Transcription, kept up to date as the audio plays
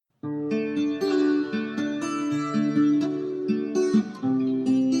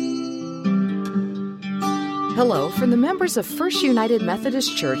Hello from the members of First United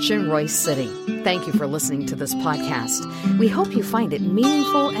Methodist Church in Royse City. Thank you for listening to this podcast. We hope you find it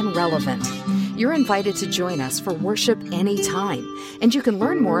meaningful and relevant. You're invited to join us for worship anytime, and you can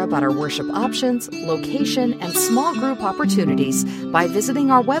learn more about our worship options, location, and small group opportunities by visiting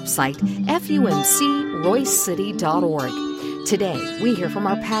our website, fumcroysecity.org. Today, we hear from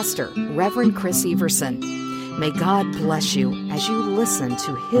our pastor, Reverend Chris Everson. May God bless you as you listen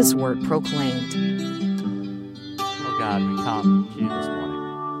to His word proclaimed. Oh God, we come to you this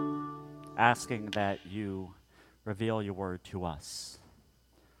morning, asking that you reveal your word to us,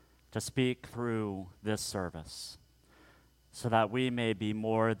 to speak through this service, so that we may be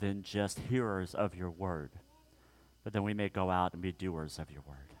more than just hearers of your word, but then we may go out and be doers of your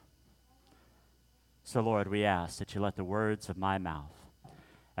word. So Lord, we ask that you let the words of my mouth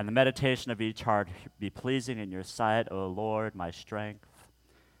and the meditation of each heart be pleasing in your sight, O Lord, my strength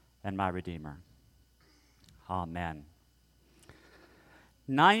and my Redeemer. Amen.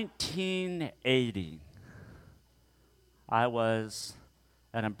 1980, I was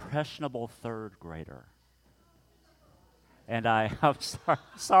an impressionable third grader. And I'm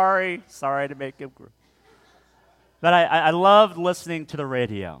sorry to make him grow. But I loved listening to the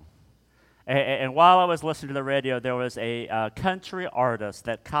radio. And while I was listening to the radio, there was a country artist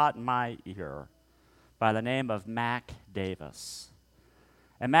that caught my ear by the name of Mac Davis.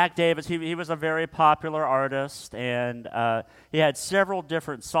 And Mac Davis, he was a very popular artist, and he had several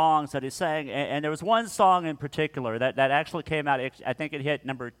different songs that he sang. And there was one song in particular that actually came out, I think it hit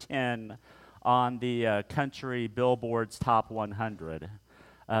number 10 on the country Billboard's Top 100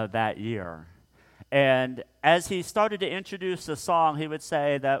 that year. And as he started to introduce the song, he would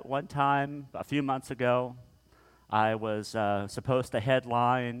say that one time, a few months ago, I was supposed to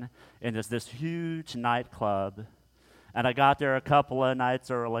headline in this huge nightclub. And I got there a couple of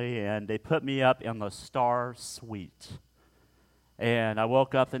nights early, and they put me up in the Star Suite. And I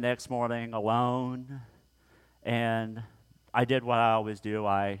woke up the next morning alone, and I did what I always do.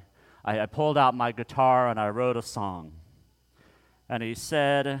 I pulled out my guitar, and I wrote a song. And he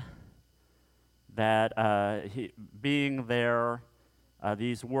said that being there,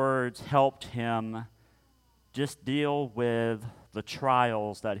 these words helped him just deal with the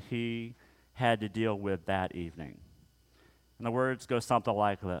trials that he had to deal with that evening. And the words go something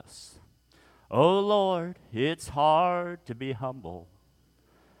like this. Oh Lord, it's hard to be humble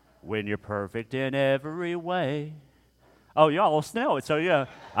when you're perfect in every way. Oh, y'all know it, so yeah.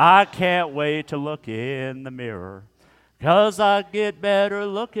 I can't wait to look in the mirror, 'cause I get better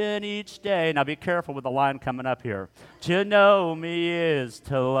looking each day. Now be careful with the line coming up here. To know me is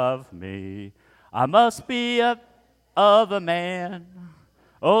to love me. I must be of a man.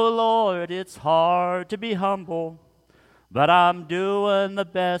 Oh Lord, it's hard to be humble, but I'm doing the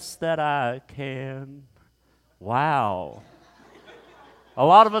best that I can. Wow. A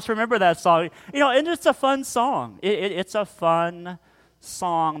lot of us remember that song. You know, and it's a fun song. It's a fun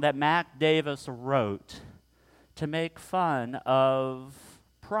song that Mac Davis wrote to make fun of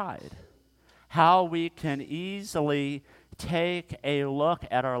pride. How we can easily take a look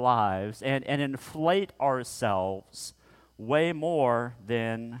at our lives and inflate ourselves way more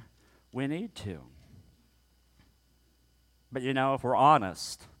than we need to. But you know, if we're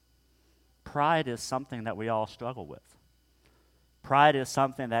honest, pride is something that we all struggle with. Pride is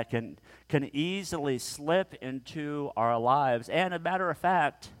something that can easily slip into our lives. And as a matter of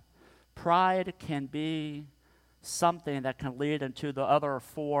fact, pride can be something that can lead into the other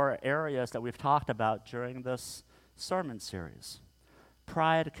 4 areas that we've talked about during this sermon series.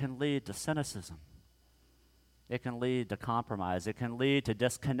 Pride can lead to cynicism. It can lead to compromise. It can lead to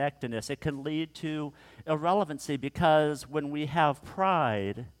disconnectedness. It can lead to irrelevancy, because when we have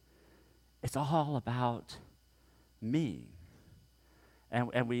pride, it's all about me.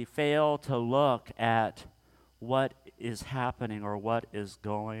 And we fail to look at what is happening or what is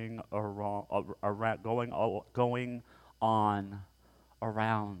going on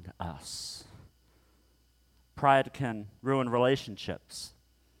around us. Pride can ruin relationships.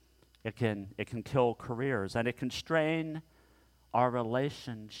 It can kill careers, and it can strain our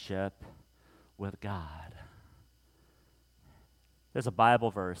relationship with God. There's a Bible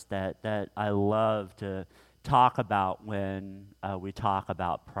verse that I love to talk about when we talk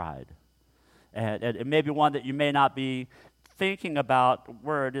about pride. And it may be one that you may not be thinking about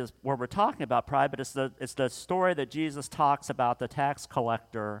where we're talking about pride, but it's the story that Jesus talks about the tax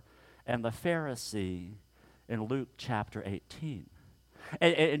collector and the Pharisee in Luke chapter 18.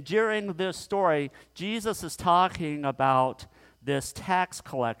 And during this story, Jesus is talking about this tax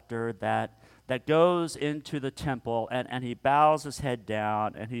collector that goes into the temple and he bows his head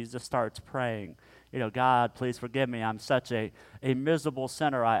down and he just starts praying. God, please forgive me. I'm such a miserable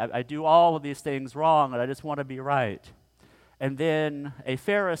sinner. I do all of these things wrong, and I just want to be right. And then a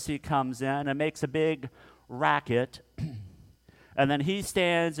Pharisee comes in and makes a big racket. And then he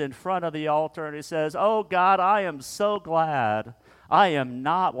stands in front of the altar and he says, "Oh God, I am so glad I am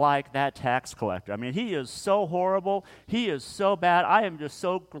not like that tax collector. I mean, he is so horrible. He is so bad. I am just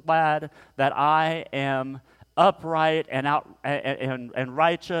so glad that I am upright and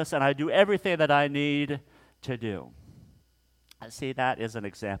righteous, and I do everything that I need to do." See, that is an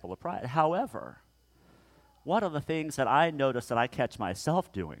example of pride. However, one of the things that I notice that I catch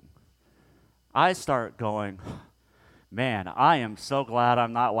myself doing, I start going, "Man, I am so glad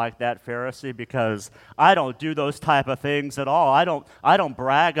I'm not like that Pharisee, because I don't do those type of things at all. I don't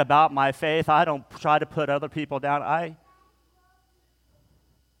brag about my faith. I don't try to put other people down.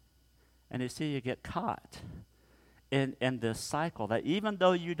 And you see, you get caught in this cycle that even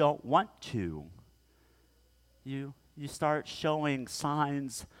though you don't want to, you start showing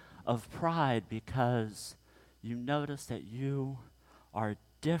signs of pride because you notice that you are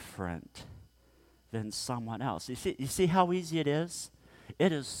different than someone else. You see how easy it is?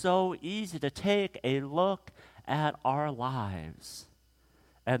 It is so easy to take a look at our lives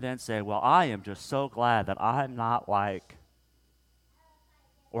and then say, "Well, I am just so glad that I'm not like,"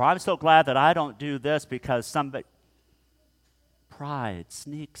 or "I'm so glad that I don't do this because somebody." Pride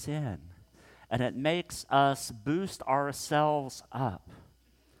sneaks in and it makes us boost ourselves up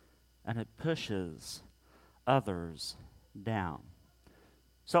and it pushes others down.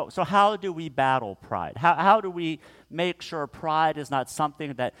 So how do we battle pride? How do we make sure pride is not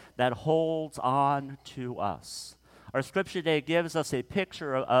something that holds on to us? Our scripture today gives us a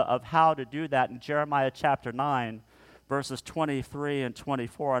picture of how to do that in Jeremiah chapter 9, verses 23 and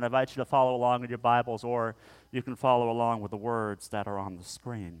 24. And I invite you to follow along in your Bibles, or you can follow along with the words that are on the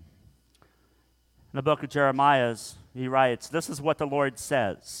screen. In the book of Jeremiah, he writes, "This is what the Lord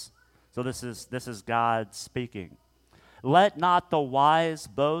says." So this is God speaking. "Let not the wise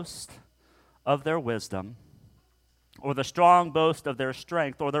boast of their wisdom, or the strong boast of their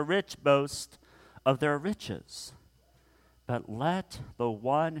strength, or the rich boast of their riches. But let the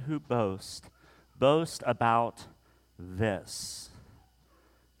one who boast about this,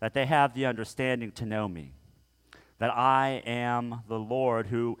 that they have the understanding to know me, that I am the Lord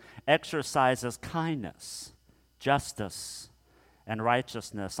who exercises kindness, justice, and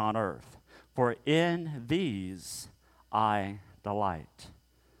righteousness on earth. For in these I delight,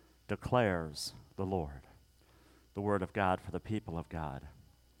 declares the Lord." The word of God for the people of God.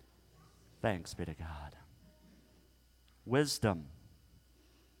 Thanks be to God. Wisdom,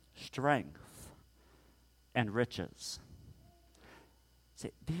 strength, and riches.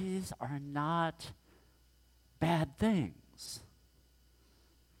 See, these are not bad things.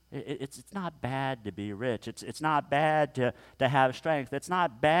 It's not bad to be rich. It's not bad to have strength. It's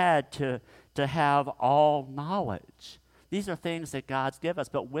not bad to have all knowledge. These are things that God's given us.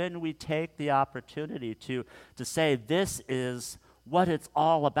 But when we take the opportunity to say this is what it's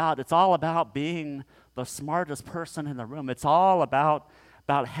all about being the smartest person in the room. It's all about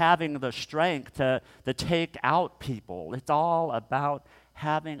having the strength to take out people. It's all about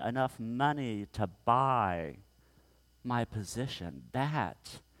having enough money to buy my position.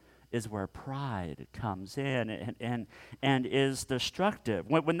 That is where pride comes in and is destructive.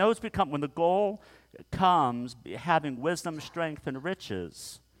 When the goal comes, having wisdom, strength, and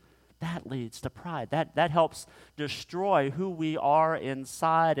riches, that leads to pride. That helps destroy who we are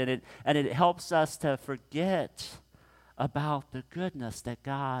inside, and it helps us to forget about the goodness that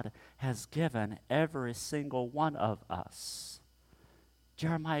God has given every single one of us.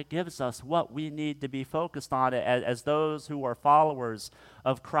 Jeremiah gives us what we need to be focused on as those who are followers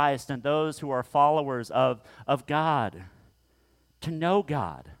of Christ and those who are followers of God. To know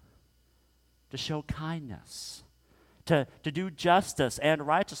God, to show kindness, to do justice and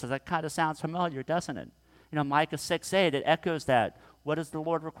righteousness. That kind of sounds familiar, doesn't it? Micah 6:8, it echoes that. What does the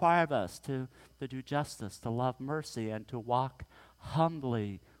Lord require of us? To do justice, to love mercy, and to walk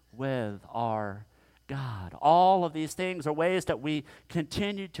humbly with our God. All of these things are ways that we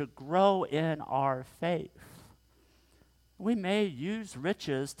continue to grow in our faith. We may use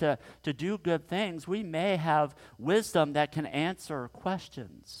riches to do good things. We may have wisdom that can answer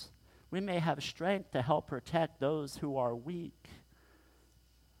questions. We may have strength to help protect those who are weak.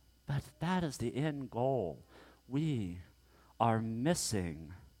 But that is the end goal. We are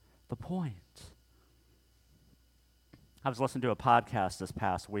missing the point. I was listening to a podcast this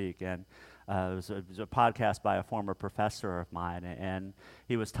past week, and It was a podcast by a former professor of mine, and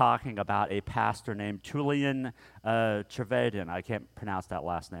he was talking about a pastor named Tullian Trevedin. I can't pronounce that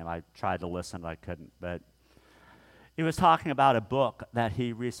last name. I tried to listen, I couldn't. But he was talking about a book that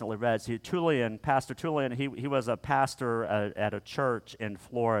he recently read. See, Pastor Tullian, he was a pastor at a church in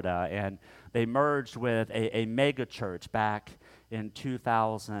Florida, and they merged with a mega church back in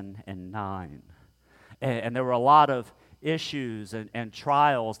 2009. And there were a lot of issues and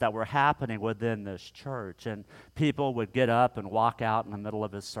trials that were happening within this church. And people would get up and walk out in the middle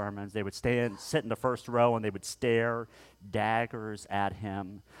of his sermons. They would sit in the first row, and they would stare daggers at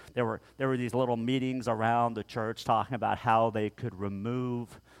him. There were these little meetings around the church talking about how they could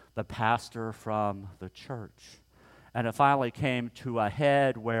remove the pastor from the church. And it finally came to a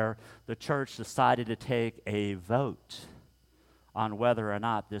head where the church decided to take a vote on whether or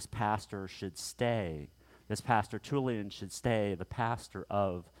not this pastor should stay. This Pastor Tullian should stay the pastor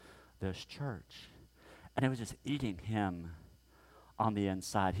of this church. And it was just eating him on the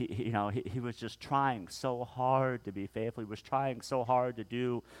inside. He was just trying so hard to be faithful. He was trying so hard to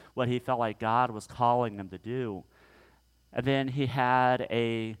do what he felt like God was calling him to do. And then he had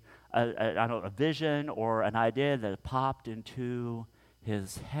a vision or an idea that popped into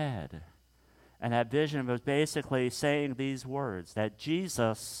his head. And that vision was basically saying these words, that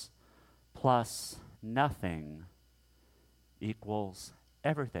Jesus plus nothing equals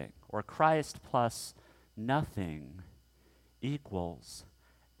everything, or Christ plus nothing equals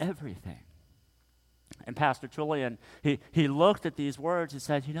everything. And Pastor Tullian, he looked at these words and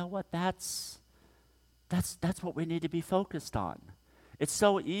said, you know what, that's what we need to be focused on. It's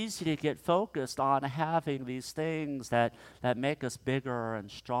so easy to get focused on having these things that make us bigger and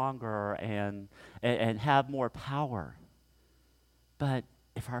stronger and have more power. But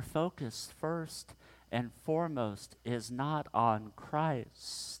if our focus first and foremost is not on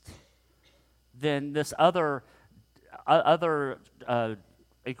Christ, then this other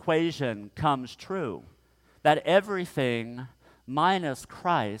equation comes true, that everything minus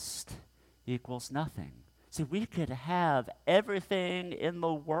Christ equals nothing. See, we could have everything in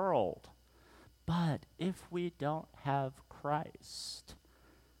the world, but if we don't have Christ,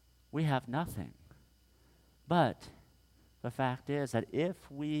 we have nothing. But the fact is that if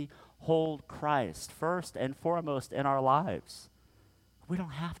we hold Christ first and foremost in our lives, we don't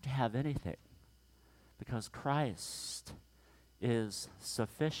have to have anything, because Christ is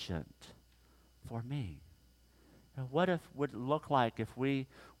sufficient for me. Now, what would it look like if we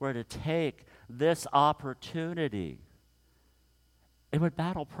were to take this opportunity? It would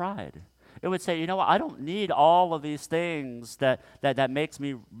battle pride. It would say, you know what, I don't need all of these things that makes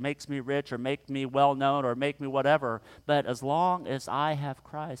me rich or make me well known or make me whatever, but as long as I have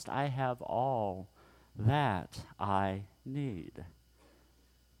Christ, I have all that I need.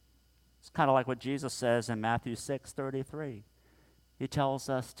 It's kind of like what Jesus says in Matthew 6:33. He tells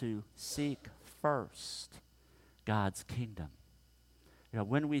us to seek first God's kingdom.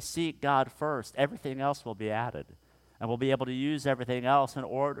 When we seek God first, everything else will be added. And we'll be able to use everything else in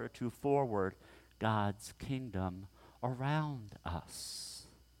order to forward God's kingdom around us.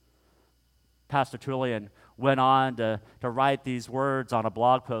 Pastor Tullian went on to write these words on a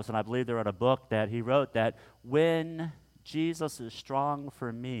blog post, and I believe they're in a book that he wrote, that when Jesus is strong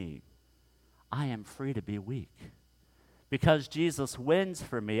for me, I am free to be weak. Because Jesus wins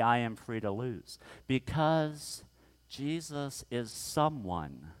for me, I am free to lose. Because Jesus is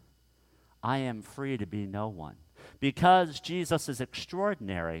someone, I am free to be no one. Because Jesus is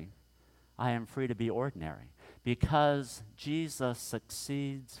extraordinary, I am free to be ordinary. Because Jesus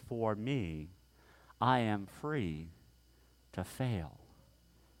succeeds for me, I am free to fail.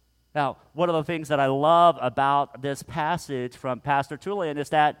 Now, one of the things that I love about this passage from Pastor Tullian is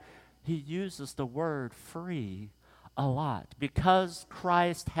that he uses the word free a lot. Because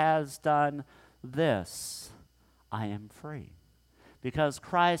Christ has done this, I am free. Because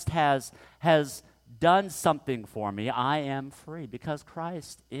Christ has done something for me, I am free. Because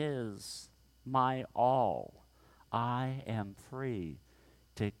Christ is my all, I am free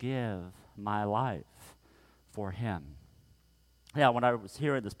to give my life for him. Yeah, when I was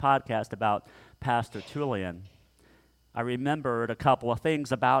hearing this podcast about Pastor Tullian, I remembered a couple of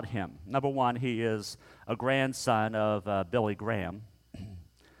things about him. Number one, he is a grandson of Billy Graham.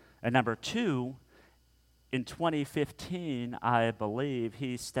 And number two, in 2015, I believe,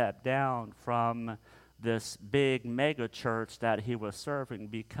 he stepped down from this big mega church that he was serving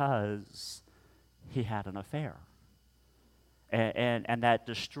because he had an affair. And that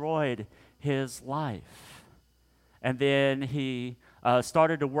destroyed his life. And then he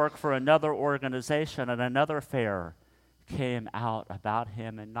started to work for another organization, and another affair came out about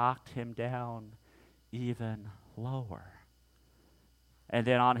him and knocked him down even lower. And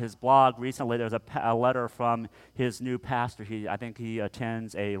then on his blog recently, there's a letter from his new pastor. I think he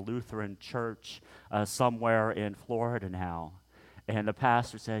attends a Lutheran church somewhere in Florida now. And the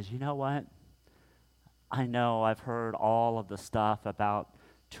pastor says, you know what? I know I've heard all of the stuff about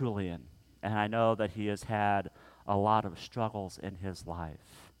Tullian, and I know that he has had a lot of struggles in his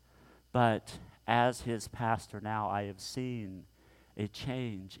life. But as his pastor now, I have seen a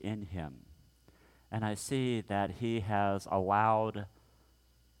change in him. And I see that he has allowed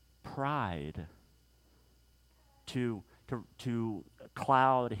pride to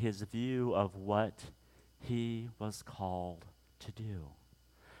cloud his view of what he was called to do.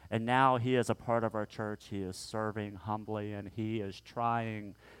 And now he is a part of our church. He is serving humbly, and he is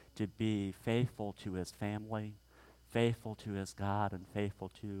trying to be faithful to his family, faithful to his God, and faithful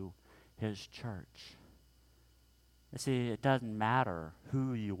to his church. You see, it doesn't matter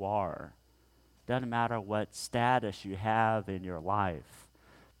who you are. It doesn't matter what status you have in your life.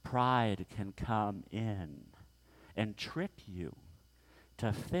 Pride can come in and trick you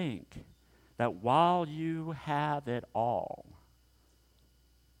to think that while you have it all,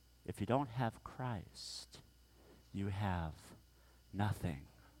 if you don't have Christ, you have nothing.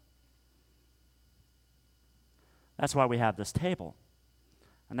 That's why we have this table.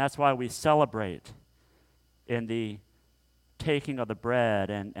 And that's why we celebrate in the taking of the bread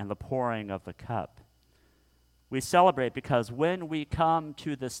and the pouring of the cup. We celebrate because when we come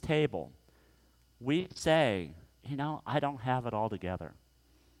to this table, we say, I don't have it all together.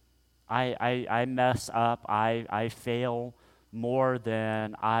 I mess up. I fail more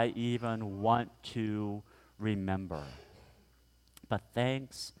than I even want to remember. But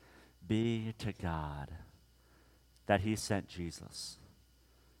thanks be to God that he sent Jesus.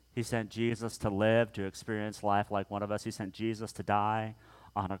 He sent Jesus to live, to experience life like one of us. He sent Jesus to die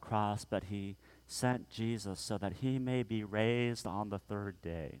on a cross, but he sent Jesus so that he may be raised on the third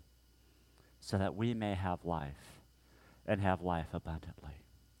day, so that we may have life and have life abundantly.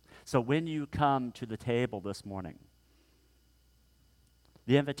 So when you come to the table this morning,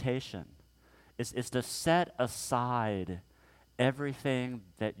 the invitation is to set aside everything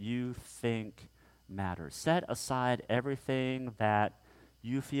that you think matters. Set aside everything that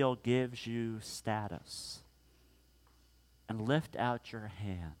you feel gives you status, and lift out your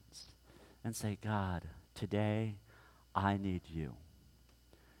hands and say, God, today I need you.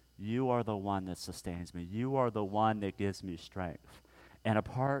 You are the one that sustains me. You are the one that gives me strength. And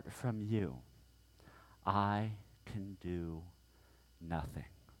apart from you, I can do nothing.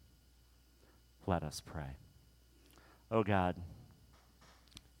 Let us pray. Oh God,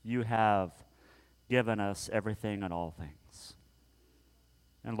 you have given us everything and all things.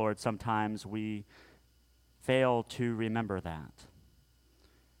 And Lord, sometimes we fail to remember that.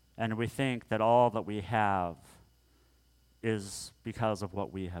 And we think that all that we have is because of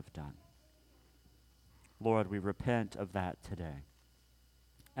what we have done. Lord, we repent of that today.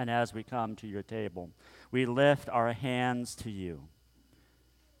 And as we come to your table, we lift our hands to you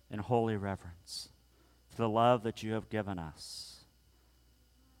in holy reverence to the love that you have given us,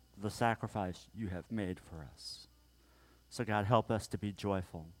 to the sacrifice you have made for us. So God, help us to be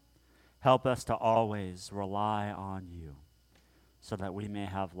joyful. Help us to always rely on you so that we may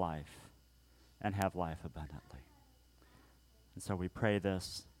have life and have life abundantly. And so we pray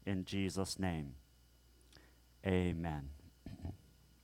this in Jesus' name. Amen.